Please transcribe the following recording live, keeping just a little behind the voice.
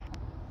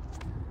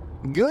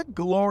Good,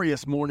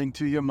 glorious morning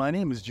to you. My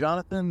name is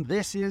Jonathan.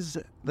 This is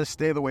the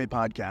Stay the Way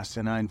podcast,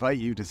 and I invite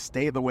you to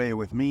stay the way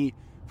with me,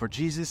 for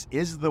Jesus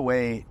is the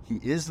way, He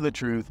is the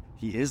truth,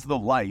 He is the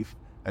life,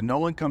 and no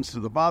one comes to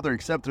the Father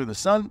except through the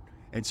Son,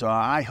 and so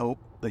I hope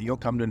that you'll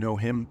come to know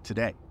Him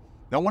today.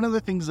 Now, one of the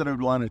things that I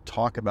want to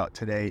talk about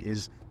today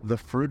is the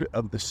fruit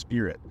of the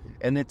Spirit,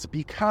 and it's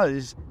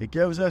because it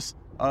gives us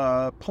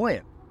a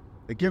plan.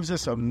 It gives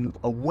us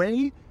a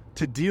way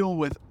to deal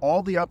with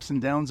all the ups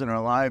and downs in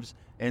our lives.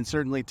 And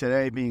certainly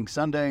today being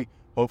Sunday,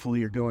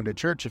 hopefully you're going to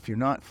church. If you're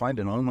not, find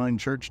an online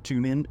church,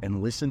 tune in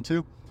and listen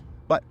to.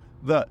 But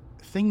the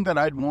thing that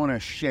I'd want to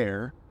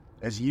share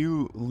as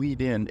you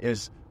lead in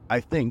is, I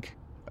think,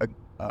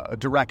 a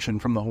direction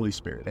from the Holy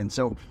Spirit. And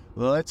so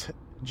let's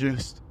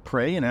just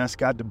pray and ask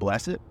God to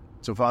bless it.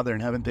 So Father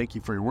in heaven, thank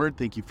you for your word.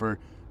 Thank you for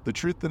the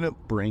truth that it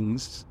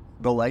brings,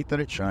 the light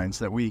that it shines,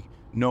 that we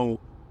know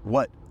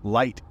what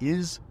light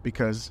is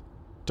because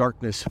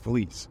darkness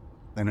flees.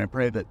 And I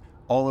pray that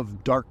all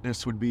of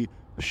darkness would be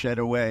shed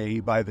away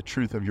by the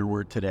truth of your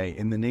word today.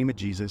 In the name of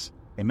Jesus,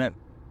 amen.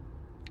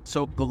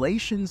 So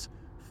Galatians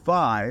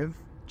 5,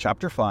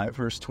 chapter 5,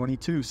 verse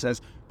 22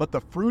 says, "But the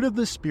fruit of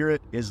the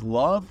Spirit is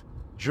love,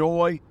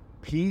 joy,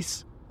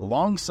 peace,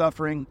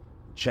 long-suffering,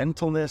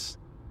 gentleness,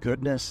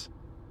 goodness,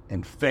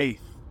 and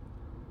faith."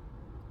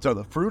 So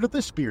the fruit of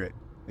the Spirit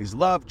is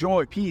love,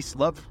 joy, peace,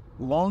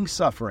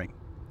 long-suffering,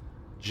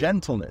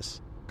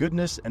 gentleness,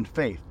 goodness, and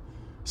faith.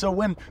 So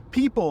when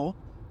people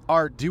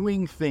are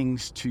doing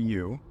things to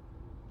you,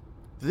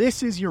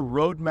 this is your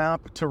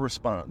roadmap to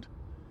respond.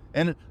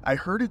 And I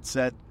heard it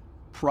said,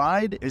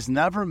 pride is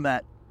never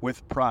met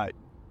with pride.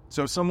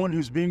 So someone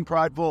who's being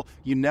prideful,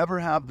 you never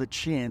have the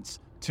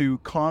chance to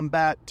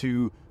combat,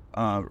 to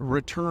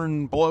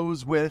return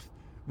blows with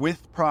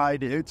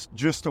pride. It's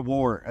just a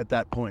war at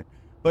that point.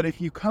 But if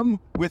you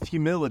come with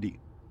humility,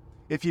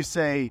 if you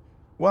say,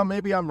 well,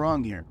 maybe I'm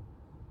wrong here,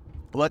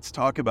 let's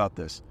talk about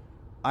this.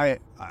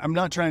 I'm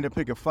not trying to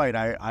pick a fight.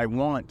 I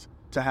want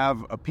to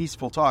have a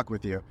peaceful talk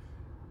with you.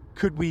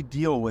 Could we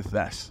deal with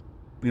this,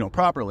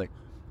 properly?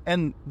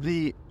 And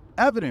the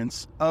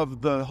evidence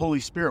of the Holy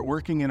Spirit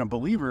working in a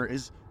believer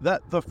is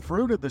that the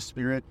fruit of the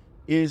Spirit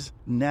is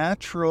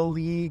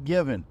naturally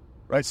given,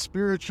 right?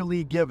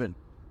 Spiritually given.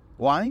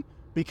 Why?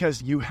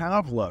 Because you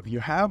have love, you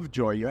have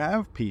joy, you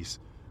have peace.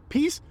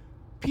 Peace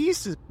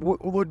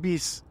would be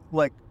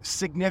like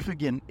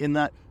significant in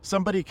that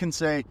somebody can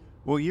say,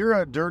 well, you're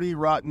a dirty,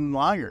 rotten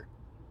liar.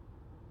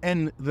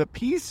 And the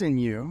peace in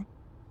you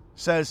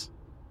says,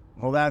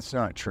 well, that's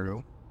not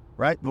true,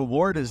 right? The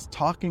Lord is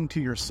talking to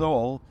your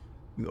soul.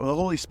 The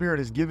Holy Spirit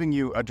is giving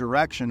you a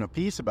direction, a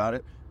peace about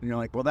it. And you're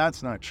like, well,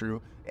 that's not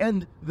true.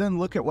 And then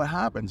look at what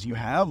happens. You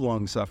have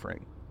long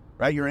suffering,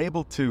 right? You're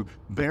able to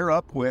bear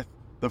up with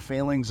the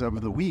failings of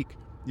the weak.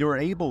 You're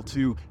able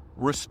to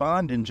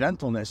respond in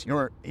gentleness.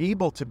 You're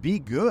able to be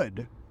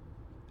good.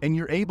 And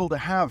you're able to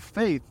have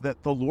faith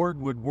that the Lord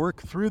would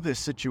work through this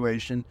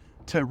situation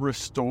to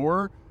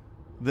restore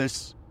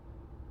this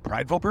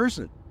prideful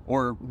person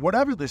or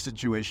whatever the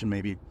situation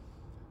may be.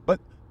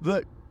 But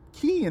the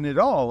key in it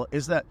all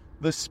is that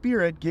the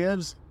Spirit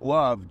gives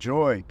love,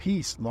 joy,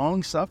 peace,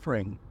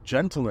 long-suffering,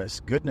 gentleness,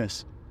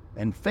 goodness,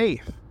 and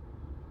faith.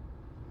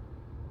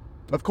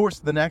 Of course,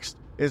 the next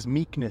is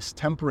meekness,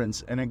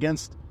 temperance, and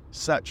against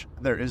such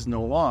there is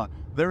no law.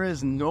 There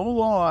is no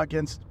law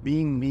against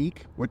being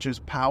meek, which is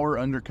power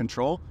under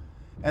control,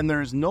 and there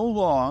is no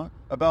law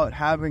about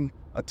having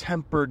a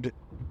tempered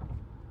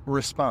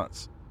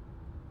response.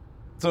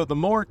 So the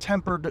more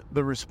tempered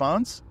the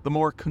response, the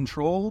more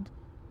controlled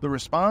the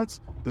response,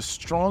 the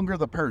stronger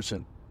the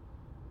person.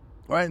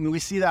 Right? And we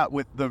see that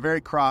with the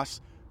very cross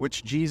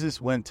which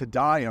Jesus went to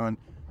die on.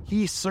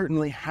 He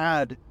certainly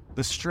had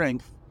the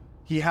strength,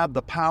 he had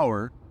the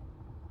power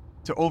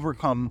to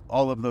overcome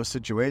all of those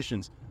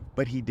situations,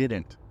 but he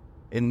didn't.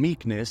 In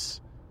meekness,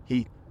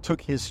 he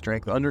took his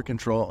strength under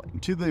control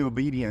to the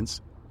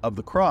obedience of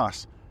the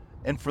cross.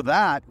 And for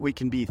that, we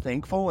can be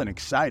thankful and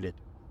excited.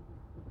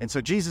 And so,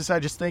 Jesus,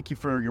 I just thank you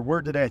for your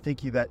word today. I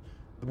thank you that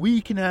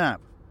we can have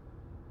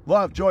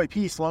love, joy,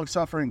 peace,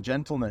 long-suffering,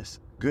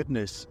 gentleness,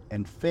 goodness,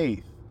 and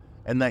faith,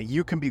 and that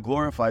you can be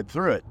glorified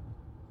through it.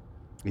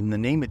 In the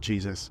name of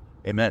Jesus,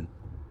 amen.